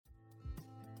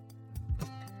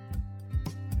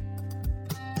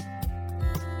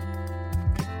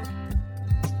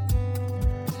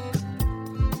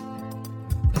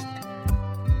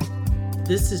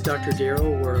This is Dr.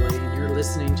 Daryl Worley, and you're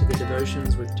listening to the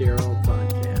Devotions with Daryl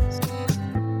podcast.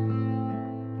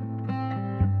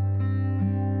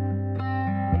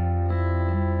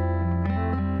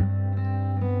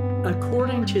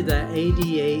 According to the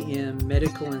ADAM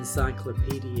Medical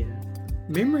Encyclopedia,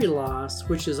 memory loss,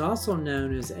 which is also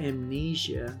known as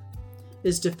amnesia,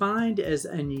 is defined as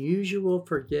unusual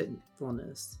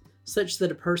forgetfulness, such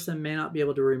that a person may not be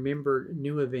able to remember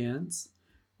new events,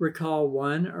 recall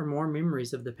one or more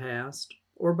memories of the past,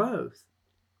 or both.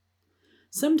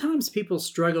 Sometimes people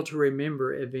struggle to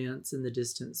remember events in the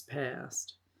distant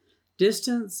past.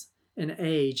 Distance and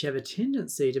age have a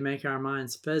tendency to make our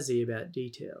minds fuzzy about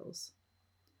details.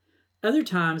 Other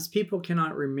times, people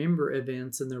cannot remember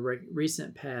events in the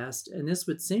recent past, and this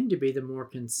would seem to be the more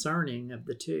concerning of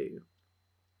the two.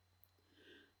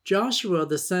 Joshua,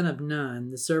 the son of Nun,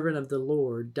 the servant of the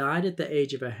Lord, died at the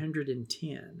age of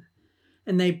 110.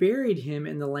 And they buried him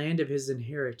in the land of his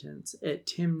inheritance at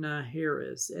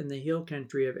Timnah-Heres in the hill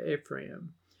country of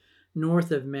Ephraim,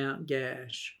 north of Mount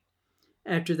Gash.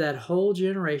 After that whole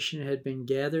generation had been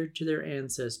gathered to their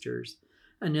ancestors,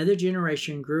 another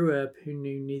generation grew up who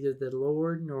knew neither the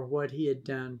Lord nor what he had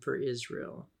done for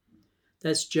Israel.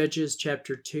 That's Judges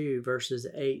chapter 2, verses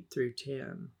 8 through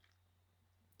 10.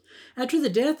 After the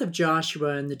death of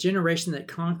Joshua and the generation that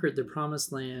conquered the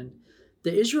Promised Land,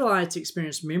 the Israelites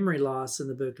experienced memory loss in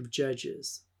the book of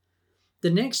Judges. The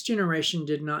next generation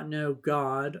did not know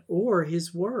God or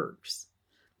his works.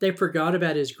 They forgot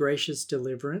about his gracious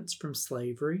deliverance from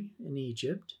slavery in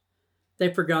Egypt.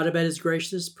 They forgot about his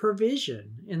gracious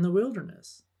provision in the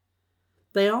wilderness.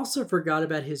 They also forgot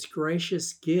about his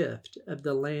gracious gift of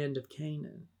the land of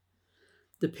Canaan.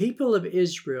 The people of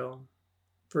Israel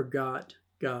forgot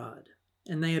God,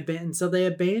 and so they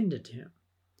abandoned him.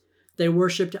 They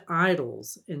worshipped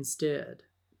idols instead.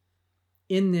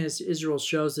 In this, Israel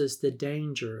shows us the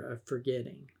danger of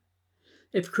forgetting.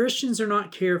 If Christians are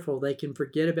not careful, they can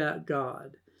forget about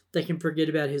God. They can forget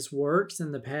about his works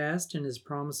in the past and his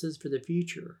promises for the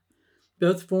future.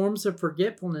 Both forms of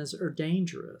forgetfulness are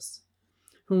dangerous.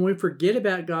 When we forget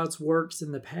about God's works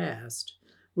in the past,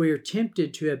 we are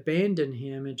tempted to abandon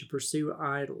him and to pursue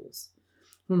idols.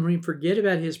 When we forget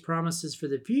about his promises for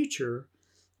the future,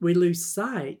 we lose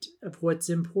sight of what's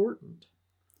important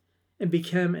and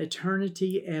become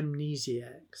eternity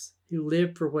amnesiacs who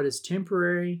live for what is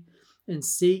temporary and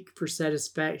seek for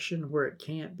satisfaction where it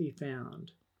can't be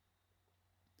found.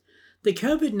 The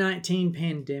COVID-19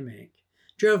 pandemic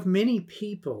drove many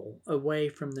people away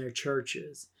from their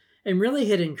churches and really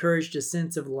had encouraged a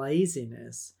sense of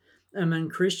laziness among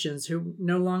Christians who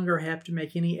no longer have to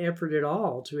make any effort at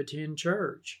all to attend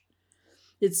church.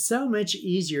 It's so much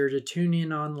easier to tune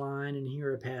in online and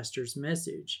hear a pastor's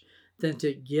message than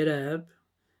to get up,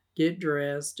 get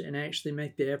dressed, and actually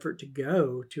make the effort to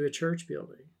go to a church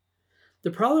building. The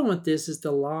problem with this is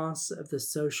the loss of the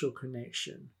social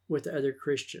connection with other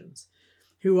Christians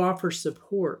who offer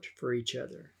support for each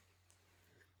other.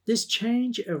 This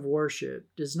change of worship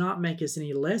does not make us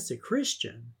any less a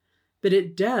Christian, but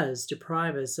it does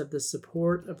deprive us of the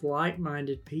support of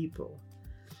like-minded people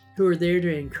who are there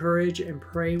to encourage and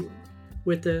pray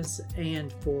with us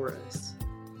and for us.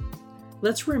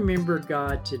 Let's remember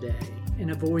God today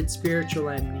and avoid spiritual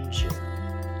amnesia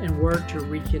and work to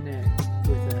reconnect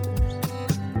with others.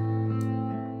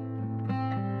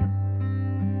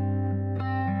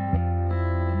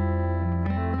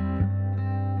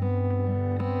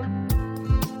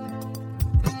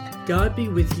 God be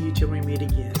with you till we meet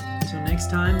again. Until next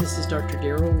time, this is Dr.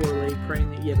 Daryl Worley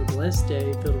praying that you have a blessed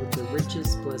day filled with the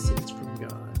richest blessings from